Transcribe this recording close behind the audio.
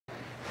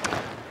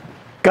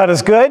God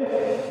is good,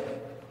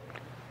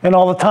 and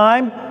all the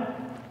time,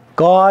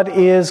 God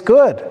is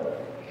good.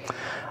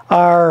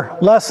 Our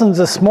lessons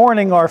this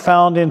morning are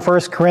found in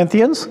 1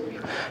 Corinthians,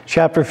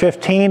 chapter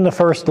 15, the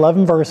first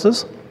 11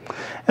 verses,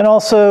 and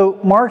also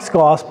Mark's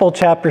Gospel,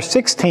 chapter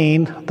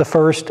 16, the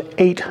first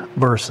 8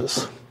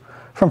 verses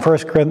from 1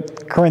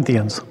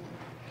 Corinthians.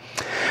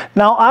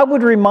 Now, I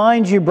would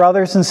remind you,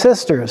 brothers and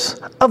sisters,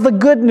 of the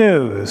good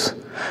news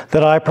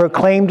that I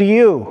proclaimed to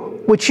you,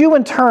 which you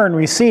in turn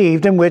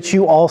received, in which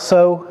you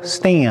also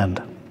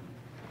stand,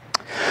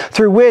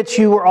 through which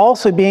you are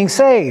also being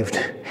saved,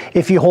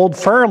 if you hold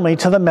firmly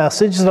to the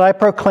message that I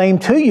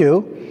proclaimed to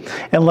you,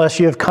 unless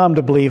you have come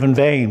to believe in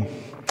vain.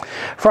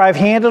 For I have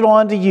handed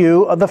on to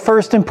you of the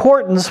first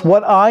importance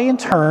what I in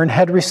turn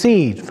had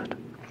received,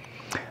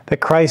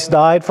 that Christ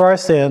died for our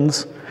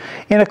sins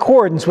in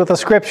accordance with the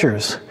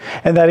Scriptures,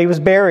 and that he was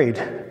buried,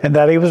 and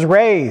that he was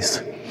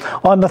raised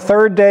on the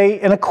third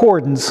day in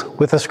accordance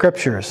with the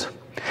Scriptures,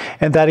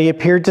 and that he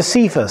appeared to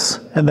Cephas,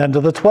 and then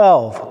to the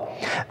 12.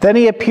 Then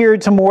he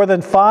appeared to more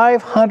than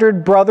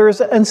 500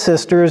 brothers and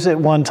sisters at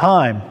one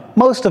time,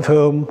 most of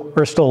whom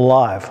are still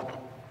alive,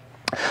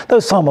 though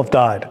some have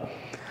died.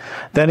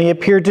 Then he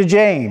appeared to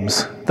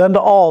James, then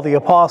to all the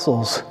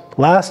apostles.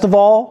 Last of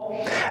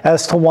all,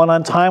 as to one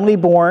untimely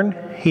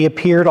born, he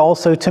appeared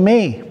also to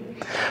me.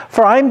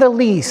 For I am the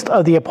least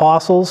of the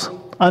apostles,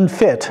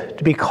 unfit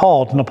to be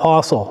called an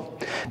apostle,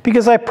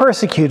 because I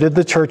persecuted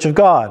the church of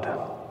God.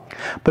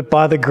 But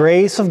by the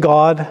grace of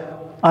God,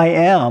 I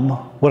am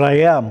what I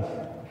am.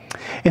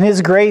 And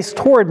his grace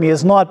toward me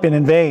has not been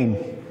in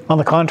vain. On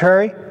the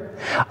contrary,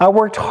 I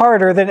worked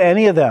harder than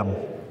any of them,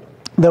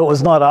 though it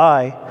was not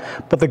I,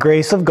 but the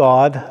grace of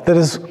God that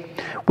is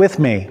with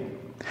me.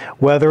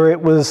 Whether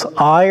it was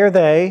I or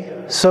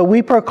they, so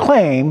we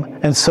proclaim,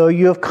 and so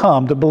you have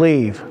come to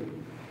believe.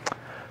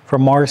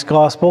 From Mark's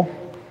Gospel.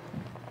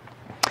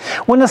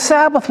 When the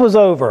Sabbath was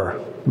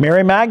over,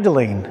 Mary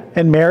Magdalene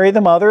and Mary, the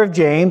mother of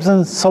James,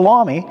 and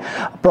Salome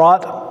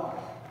brought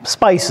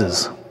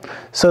spices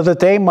so that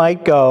they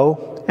might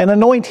go and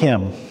anoint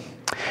him.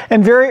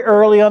 And very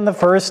early on the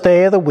first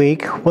day of the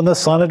week, when the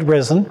sun had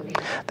risen,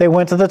 they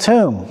went to the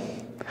tomb.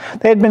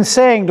 They had been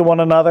saying to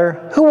one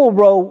another, "Who will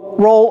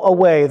roll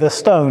away the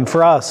stone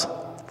for us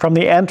from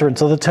the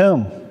entrance of the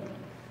tomb?"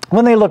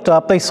 When they looked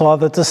up, they saw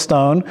that the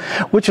stone,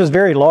 which was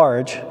very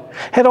large,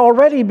 had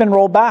already been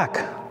rolled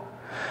back.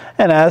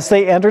 And as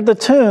they entered the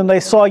tomb, they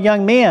saw a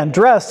young man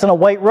dressed in a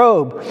white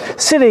robe,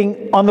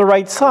 sitting on the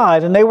right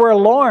side, and they were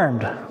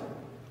alarmed.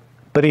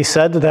 But he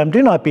said to them,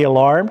 "Do not be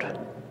alarmed.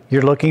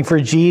 You're looking for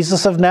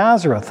Jesus of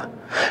Nazareth,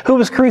 who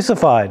was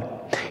crucified.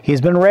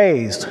 He's been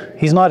raised.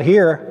 He's not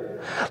here.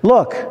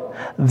 Look,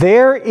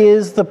 there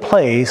is the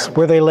place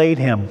where they laid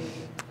him.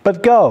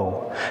 But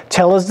go,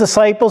 tell his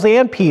disciples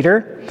and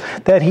Peter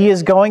that he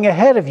is going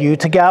ahead of you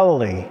to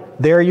Galilee.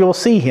 There you'll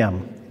see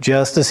him,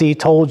 just as he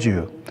told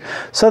you."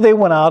 So they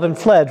went out and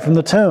fled from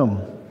the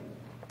tomb.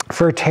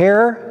 For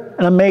terror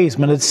and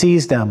amazement had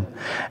seized them,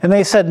 and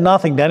they said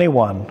nothing to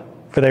anyone,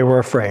 for they were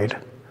afraid.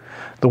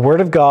 The word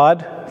of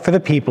God for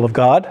the people of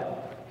God.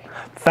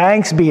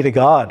 Thanks be to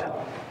God.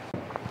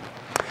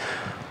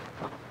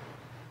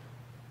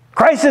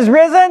 Christ is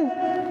risen.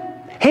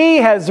 He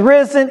has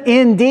risen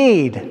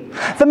indeed.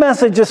 The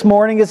message this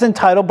morning is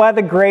entitled "By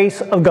the Grace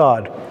of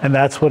God," and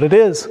that's what it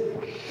is.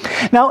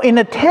 Now, in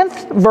the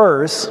 10th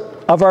verse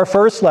of our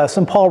first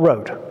lesson, Paul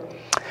wrote,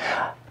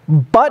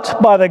 "But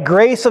by the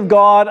grace of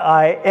God,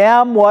 I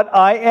am what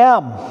I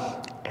am,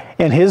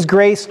 and his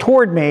grace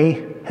toward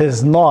me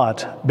has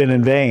not been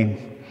in vain."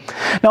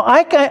 Now,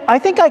 I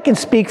think I can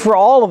speak for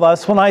all of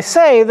us when I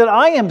say that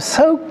I am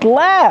so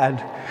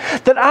glad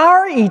that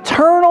our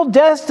eternal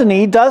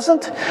destiny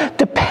doesn't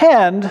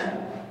depend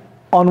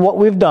on what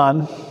we've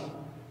done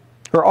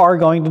or are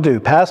going to do,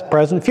 past,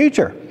 present,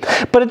 future.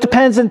 But it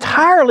depends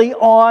entirely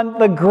on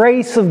the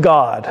grace of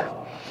God.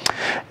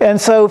 And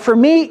so for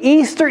me,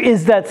 Easter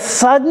is that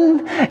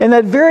sudden and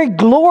that very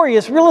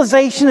glorious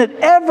realization that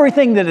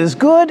everything that is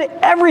good,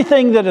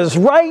 everything that is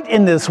right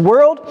in this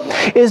world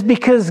is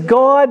because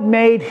God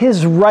made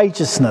his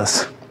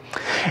righteousness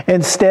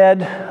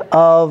instead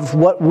of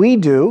what we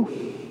do,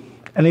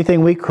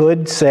 anything we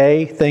could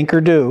say, think, or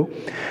do,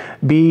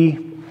 be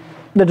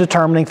the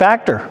determining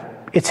factor.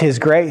 It's his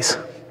grace.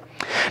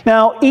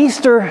 Now,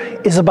 Easter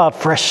is about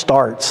fresh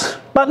starts,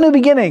 about new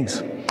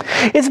beginnings.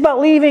 It's about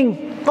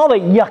leaving all the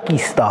yucky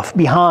stuff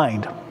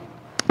behind.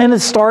 And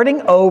it's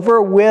starting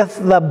over with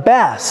the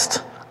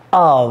best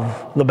of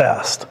the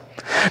best.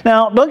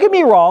 Now, don't get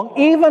me wrong,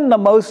 even the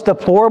most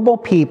deplorable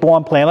people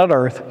on planet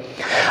Earth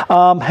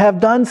have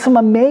done some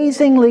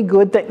amazingly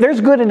good things.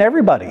 There's good in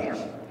everybody.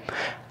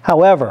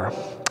 However,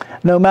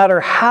 no matter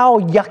how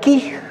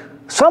yucky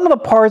some of the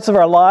parts of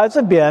our lives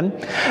have been,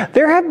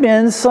 there have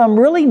been some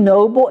really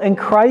noble and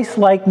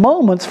Christ-like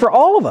moments for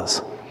all of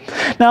us.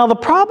 Now, the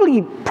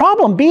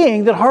problem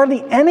being that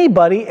hardly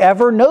anybody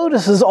ever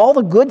notices all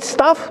the good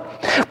stuff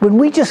when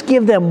we just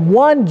give them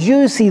one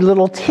juicy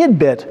little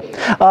tidbit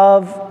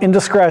of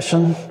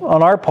indiscretion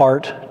on our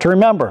part to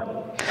remember.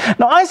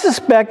 Now, I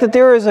suspect that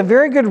there is a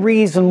very good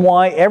reason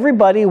why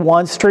everybody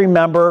wants to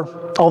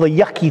remember all the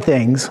yucky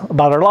things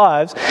about our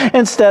lives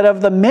instead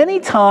of the many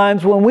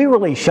times when we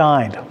really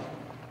shined.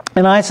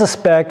 And I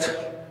suspect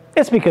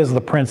it's because of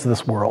the prince of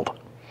this world.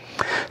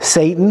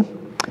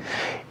 Satan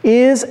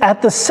is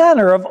at the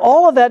center of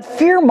all of that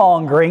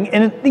fear-mongering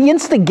and the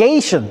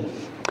instigation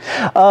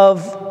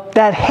of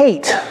that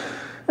hate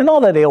and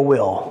all that ill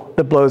will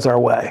that blows our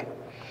way.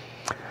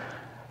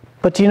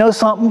 But do you know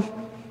something?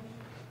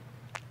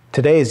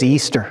 Today is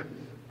Easter.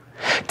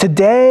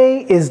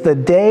 Today is the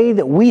day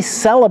that we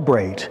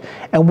celebrate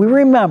and we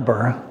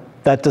remember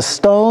that the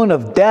stone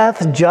of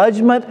death,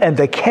 judgment, and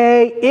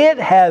decay, it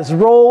has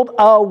rolled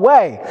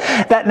away.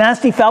 That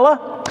nasty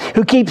fella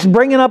who keeps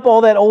bringing up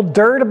all that old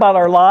dirt about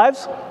our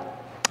lives,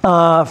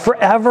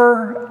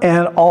 forever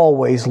and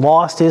always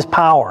lost his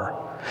power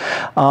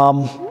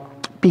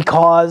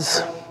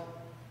because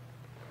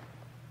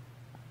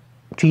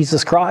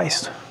Jesus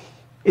Christ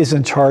is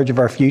in charge of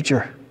our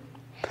future.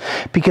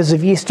 Because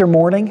of Easter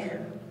morning,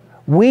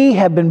 we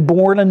have been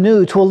born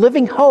anew to a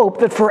living hope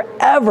that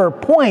forever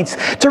points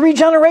to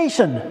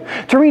regeneration,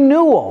 to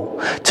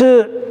renewal,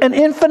 to an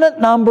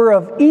infinite number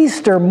of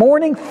Easter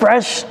morning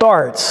fresh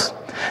starts.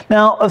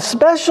 Now, of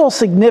special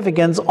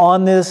significance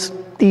on this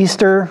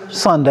Easter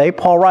Sunday,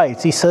 Paul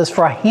writes, he says,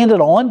 "For I handed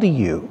on to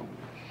you,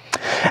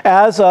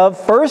 as of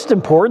first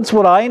importance,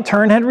 what I in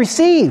turn had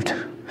received,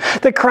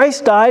 that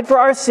Christ died for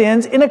our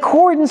sins in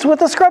accordance with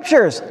the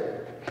Scriptures,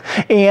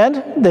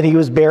 and that he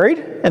was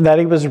buried, and that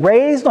he was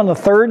raised on the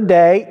third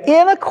day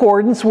in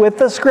accordance with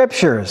the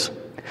Scriptures,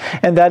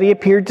 and that he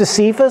appeared to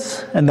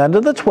Cephas, and then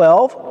to the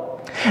 12,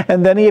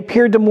 and then he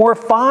appeared to more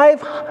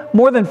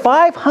than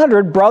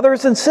 500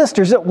 brothers and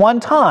sisters at one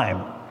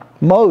time,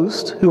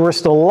 most who are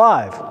still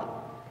alive,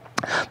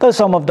 though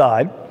some have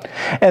died.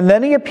 And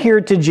then he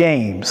appeared to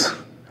James,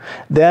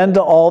 then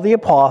to all the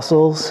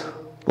apostles.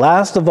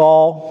 Last of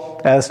all,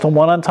 as to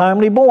one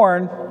untimely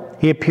born,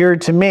 he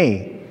appeared to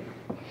me.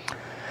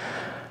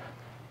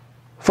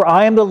 For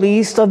I am the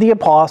least of the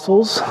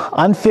apostles,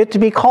 unfit to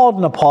be called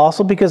an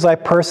apostle because I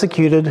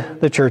persecuted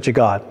the church of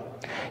God."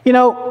 You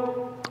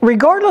know,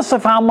 regardless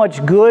of how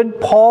much good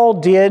Paul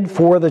did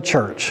for the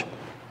church,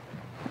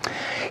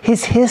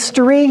 his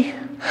history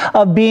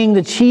of being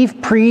the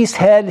chief priest,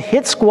 head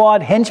hit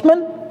squad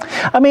henchman,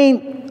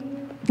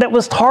 that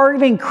was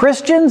targeting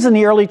Christians in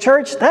the early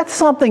church, that's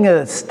something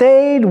that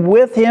stayed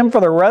with him for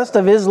the rest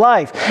of his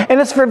life. And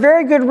it's for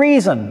very good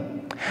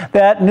reason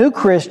that new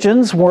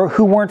Christians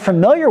who weren't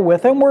familiar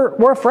with him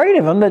were afraid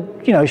of him,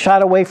 that,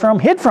 shied away from him,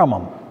 hid from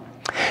him.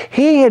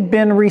 He had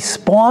been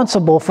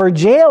responsible for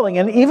jailing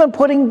and even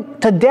putting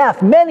to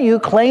death many who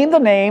claimed the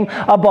name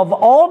above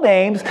all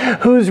names,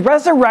 whose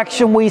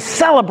resurrection we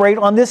celebrate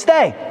on this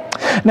day.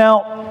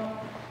 Now,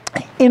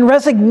 in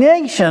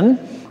resignation,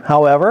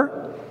 however,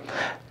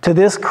 to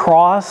this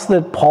cross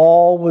that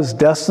Paul was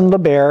destined to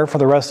bear for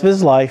the rest of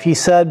his life, he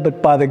said,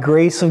 "But by the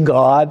grace of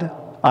God,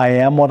 I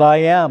am what I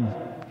am.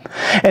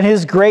 And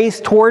his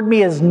grace toward me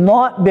has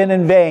not been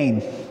in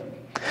vain.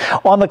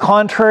 On the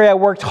contrary, I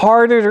worked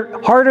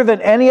harder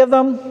than any of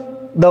them,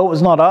 though it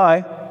was not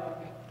I,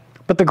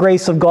 but the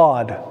grace of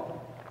God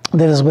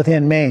that is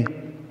within me.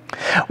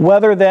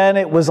 Whether then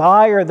it was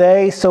I or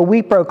they, so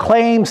we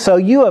proclaim, so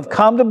you have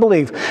come to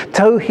believe."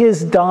 To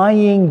his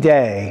dying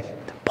day,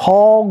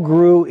 Paul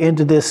grew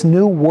into this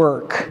new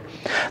work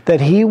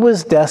that he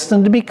was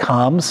destined to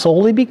become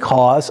solely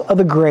because of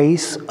the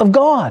grace of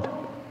God.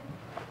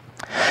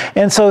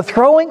 And so,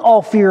 throwing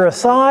all fear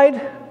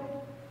aside,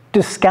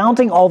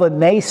 discounting all the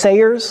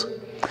naysayers,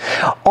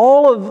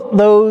 all of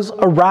those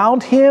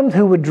around him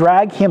who would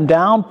drag him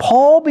down,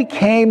 Paul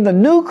became the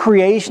new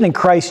creation in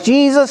Christ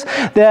Jesus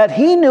that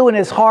he knew in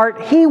his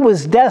heart he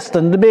was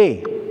destined to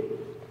be.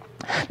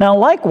 Now,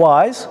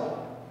 likewise,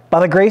 by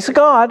the grace of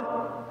God,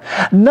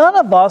 none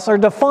of us are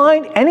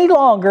defined any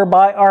longer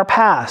by our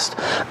past.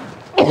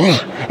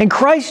 In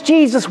Christ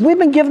Jesus, we've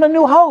been given a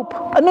new hope,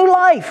 a new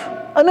life,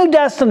 a new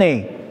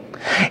destiny.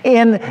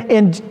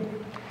 And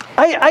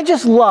I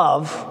just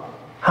love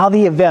how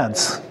the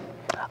events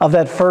of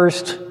that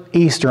first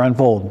Easter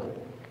unfold.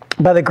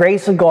 By the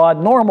grace of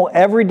God, normal,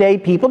 everyday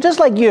people, just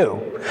like you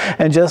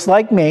and just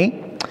like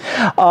me,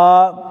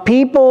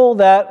 people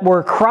that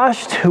were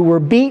crushed, who were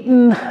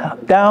beaten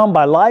down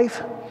by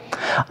life,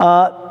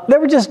 they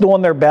were just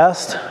doing their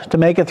best to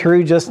make it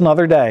through just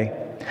another day.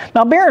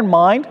 Now, bear in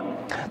mind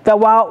that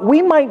while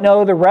we might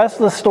know the rest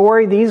of the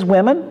story, these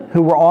women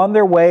who were on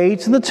their way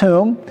to the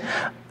tomb,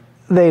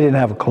 they didn't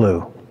have a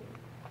clue.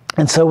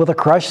 And so with a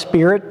crushed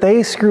spirit,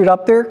 they screwed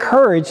up their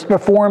courage to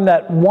perform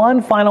that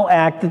one final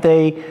act that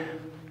they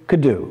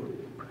could do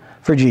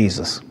for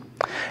Jesus.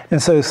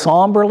 And so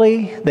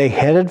somberly, they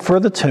headed for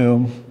the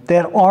tomb. They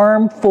had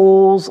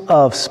armfuls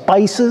of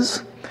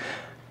spices.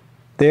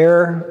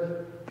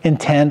 Their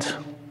intent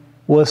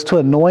was to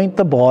anoint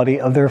the body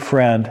of their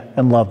friend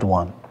and loved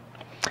one.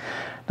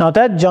 Now, at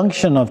that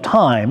junction of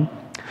time,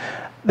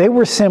 they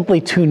were simply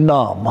too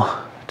numb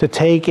to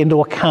take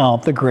into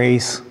account the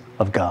grace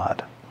of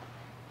God.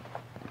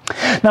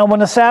 Now, when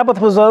the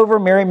Sabbath was over,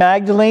 Mary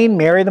Magdalene,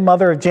 Mary the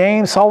mother of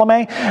James,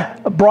 Salome,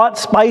 brought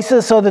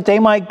spices so that they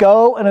might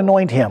go and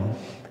anoint him.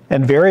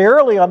 And very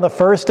early on the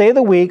first day of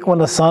the week, when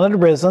the sun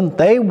had risen,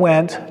 they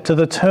went to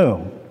the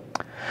tomb.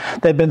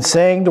 They'd been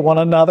saying to one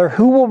another,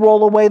 "Who will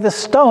roll away the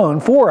stone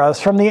for us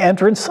from the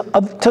entrance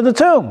to the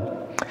tomb?"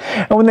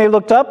 And when they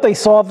looked up, they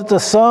saw that the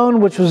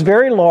stone, which was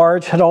very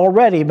large, had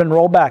already been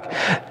rolled back.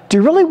 Do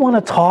you really want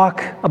to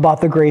talk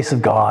about the grace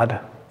of God?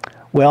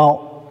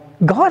 Well,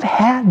 God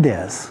had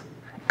this.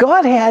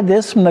 God had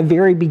this from the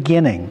very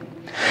beginning.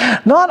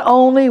 Not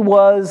only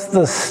was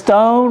the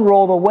stone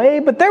rolled away,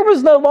 but there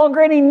was no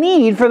longer any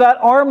need for that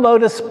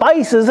armload of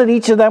spices that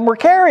each of them were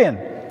carrying.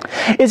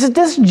 It's at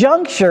this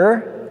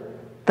juncture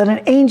that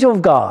an angel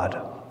of God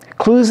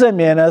clues them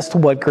in as to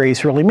what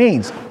grace really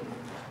means.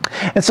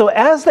 And so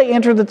as they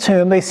enter the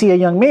tomb, they see a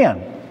young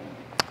man.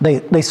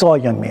 They saw a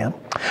young man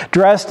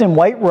dressed in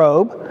white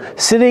robe,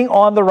 sitting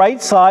on the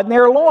right side, and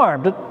they're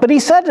alarmed. But he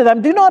said to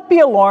them, "Do not be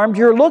alarmed.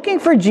 You're looking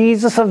for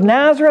Jesus of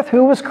Nazareth,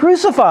 who was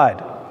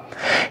crucified.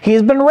 He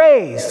has been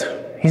raised.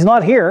 He's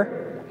not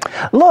here.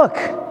 Look,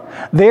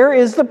 there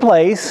is the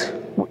place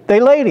they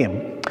laid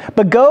him.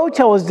 But go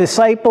tell his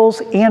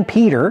disciples and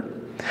Peter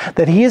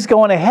that he is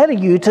going ahead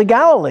of you to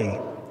Galilee.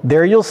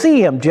 There you'll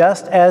see him,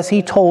 just as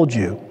he told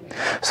you."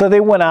 So they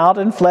went out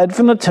and fled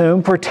from the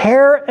tomb, for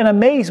terror and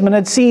amazement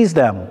had seized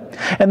them.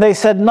 And they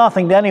said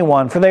nothing to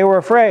anyone, for they were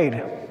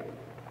afraid.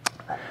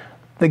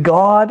 The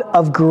God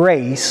of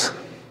grace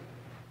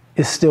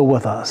is still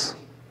with us.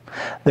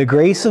 The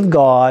grace of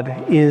God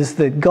is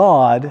that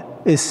God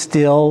is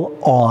still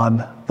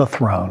on the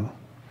throne.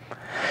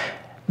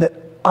 The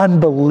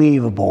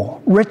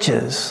unbelievable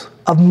riches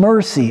of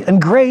mercy and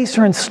grace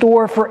are in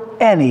store for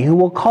any who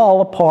will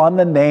call upon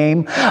the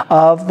name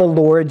of the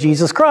Lord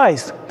Jesus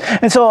Christ.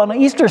 And so on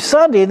Easter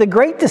Sunday, the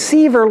great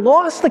deceiver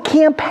lost the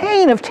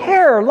campaign of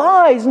terror,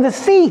 lies, and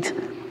deceit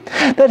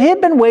that he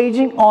had been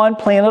waging on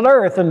planet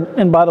Earth.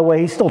 And by the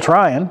way, he's still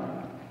trying.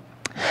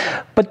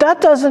 But that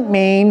doesn't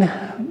mean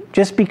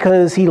just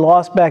because he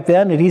lost back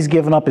then that he's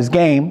given up his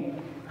game.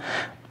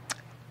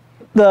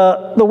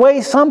 The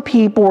way some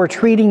people were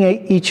treating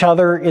each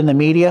other in the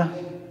media,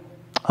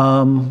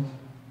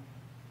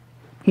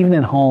 even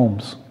in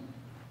homes,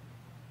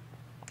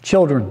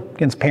 children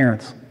against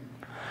parents,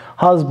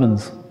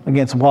 husbands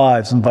against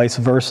wives, and vice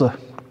versa.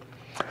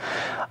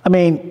 I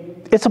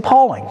mean, it's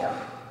appalling.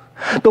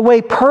 The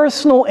way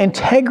personal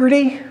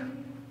integrity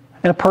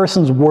and a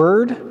person's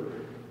word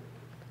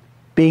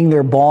being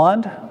their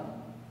bond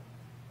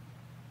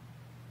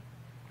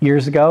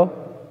years ago,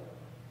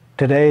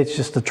 today it's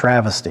just a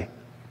travesty.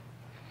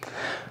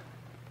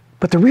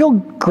 But the real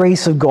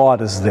grace of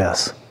God is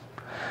this.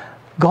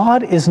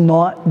 God is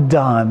not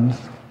done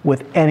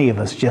with any of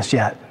us just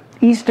yet.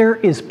 Easter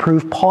is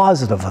proof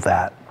positive of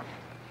that.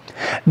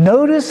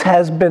 Notice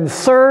has been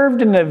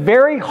served in the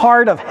very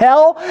heart of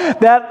hell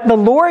that the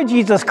Lord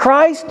Jesus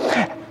Christ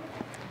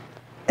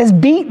has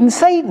beaten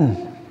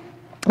Satan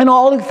and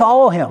all who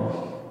follow him.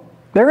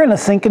 They're in a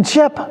sinking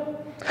ship.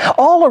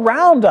 All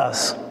around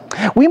us,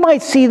 we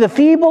might see the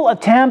feeble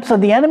attempts of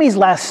the enemy's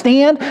last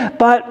stand,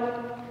 but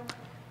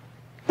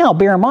now,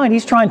 bear in mind,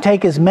 he's trying to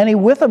take as many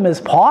with him as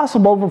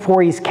possible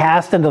before he's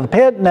cast into the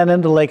pit and then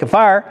into the lake of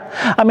fire.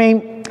 I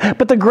mean,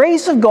 but the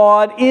grace of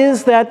God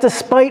is that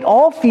despite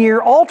all fear,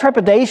 all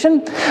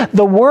trepidation,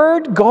 the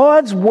Word,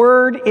 God's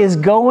Word, is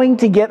going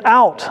to get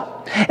out.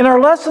 And our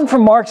lesson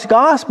from Mark's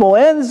Gospel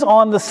ends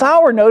on the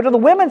sour note of the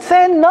women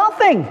saying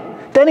nothing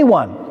to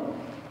anyone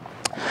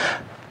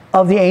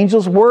of the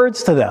angel's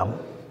words to them.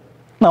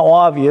 Now,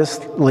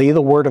 obviously,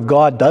 the Word of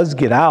God does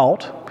get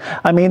out.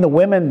 I mean, the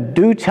women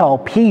do tell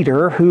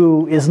Peter,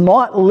 who is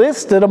not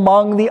listed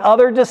among the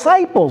other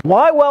disciples.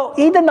 Why? Well,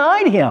 he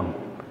denied him.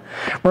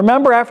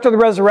 Remember, after the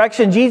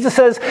resurrection, Jesus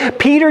says,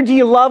 "Peter, do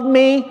you love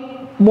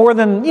me more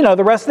than,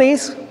 the rest of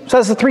these?"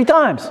 Says it 3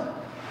 times.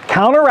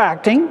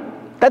 Counteracting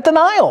that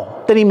denial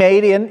that he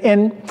made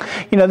in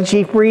the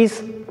chief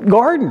priest's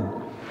garden.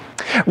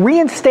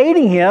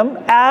 Reinstating him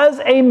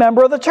as a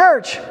member of the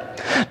church.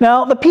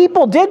 Now, the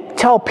people did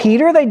tell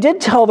Peter, they did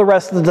tell the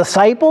rest of the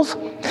disciples,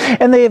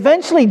 and they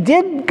eventually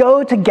did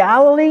go to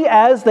Galilee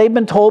as they'd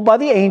been told by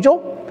the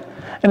angel.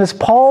 And as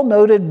Paul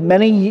noted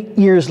many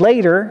years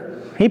later,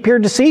 he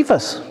appeared to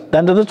Cephas,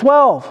 then to the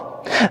 12.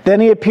 Then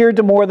he appeared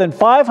to more than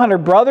 500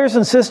 brothers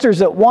and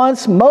sisters at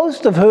once,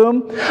 most of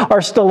whom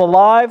are still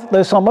alive,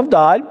 though some have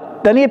died.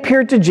 Then he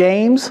appeared to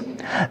James,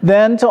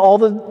 then to all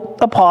the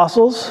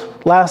apostles.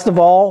 Last of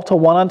all, to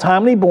one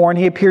untimely born,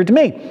 he appeared to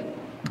me.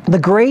 The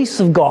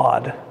grace of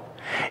God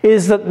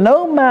is that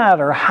no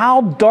matter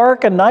how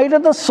dark a night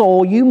of the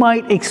soul you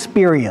might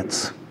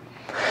experience,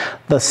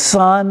 the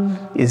sun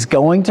is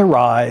going to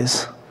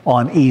rise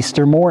on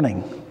Easter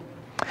morning.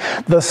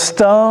 The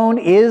stone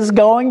is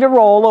going to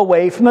roll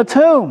away from the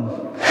tomb.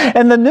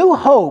 And the new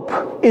hope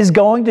is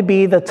going to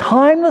be the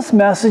timeless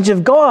message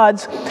of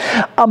God's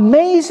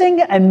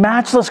amazing and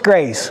matchless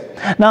grace.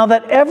 Now,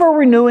 that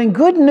ever-renewing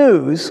good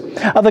news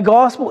of the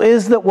gospel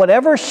is that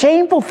whatever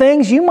shameful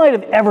things you might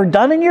have ever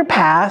done in your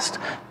past,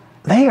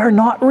 they are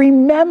not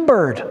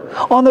remembered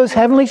on those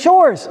heavenly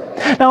shores.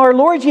 Now, our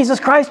Lord Jesus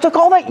Christ took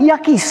all that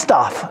yucky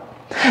stuff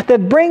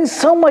that brings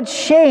so much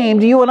shame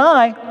to you and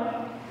I,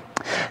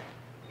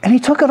 and he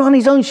took it on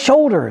his own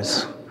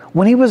shoulders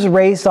when he was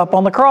raised up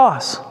on the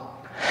cross.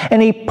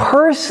 And he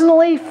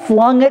personally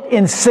flung it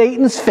in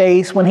Satan's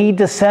face when he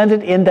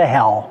descended into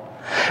hell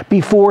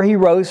before he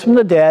rose from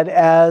the dead,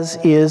 as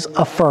is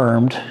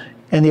affirmed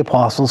in the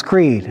Apostles'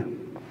 Creed.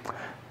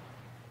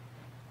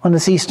 On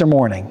this Easter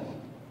morning,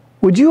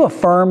 would you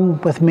affirm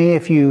with me,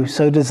 if you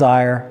so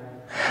desire,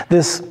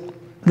 this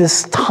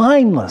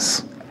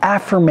timeless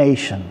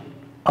affirmation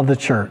of the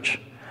church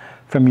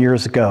from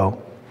years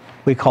ago?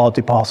 We call it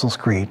the Apostles'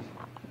 Creed.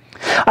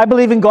 I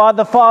believe in God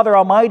the Father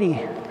Almighty,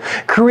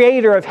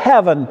 creator of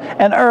heaven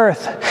and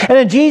earth, and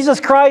in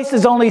Jesus Christ,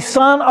 his only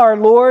Son, our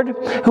Lord,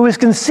 who was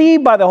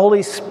conceived by the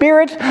Holy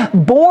Spirit,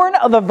 born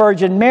of the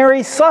Virgin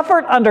Mary,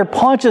 suffered under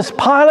Pontius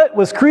Pilate,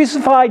 was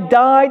crucified,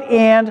 died,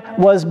 and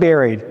was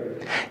buried.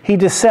 He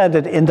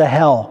descended into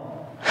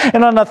hell.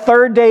 And on the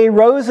third day he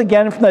rose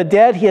again from the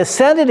dead. He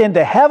ascended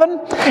into heaven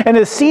and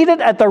is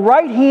seated at the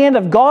right hand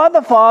of God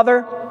the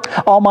Father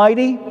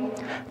Almighty.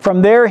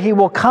 From there he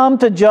will come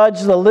to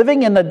judge the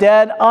living and the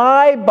dead.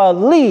 I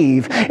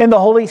believe in the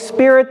Holy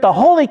Spirit, the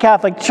Holy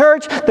Catholic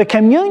Church, the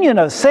communion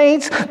of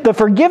saints, the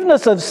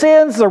forgiveness of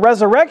sins, the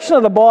resurrection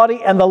of the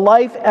body, and the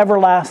life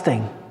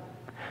everlasting.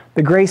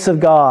 The grace of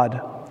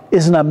God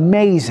is an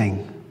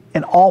amazing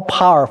and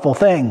all-powerful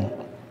thing.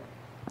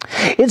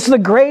 It's the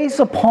grace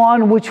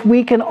upon which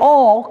we can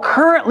all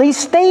currently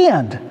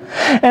stand.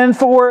 And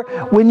for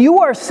when you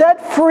are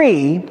set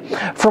free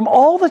from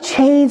all the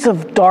chains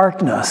of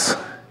darkness,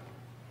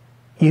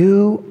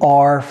 you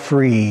are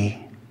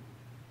free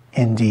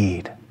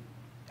indeed.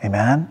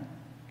 Amen?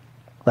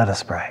 Let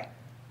us pray.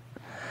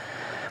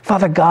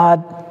 Father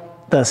God,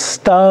 the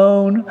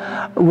stone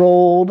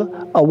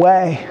rolled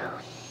away.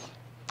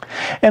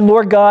 And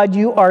Lord God,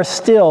 you are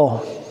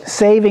still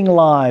saving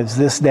lives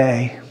this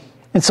day.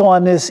 And so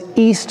on this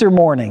Easter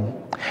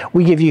morning,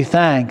 we give you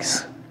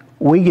thanks.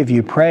 We give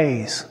you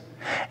praise.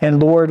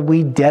 And Lord,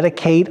 we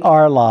dedicate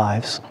our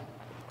lives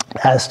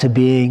as to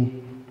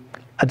being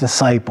a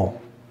disciple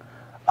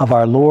of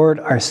our Lord,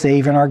 our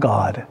Savior, and our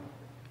God,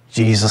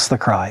 Jesus the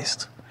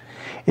Christ.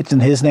 It's in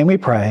his name we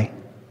pray.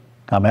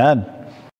 Amen.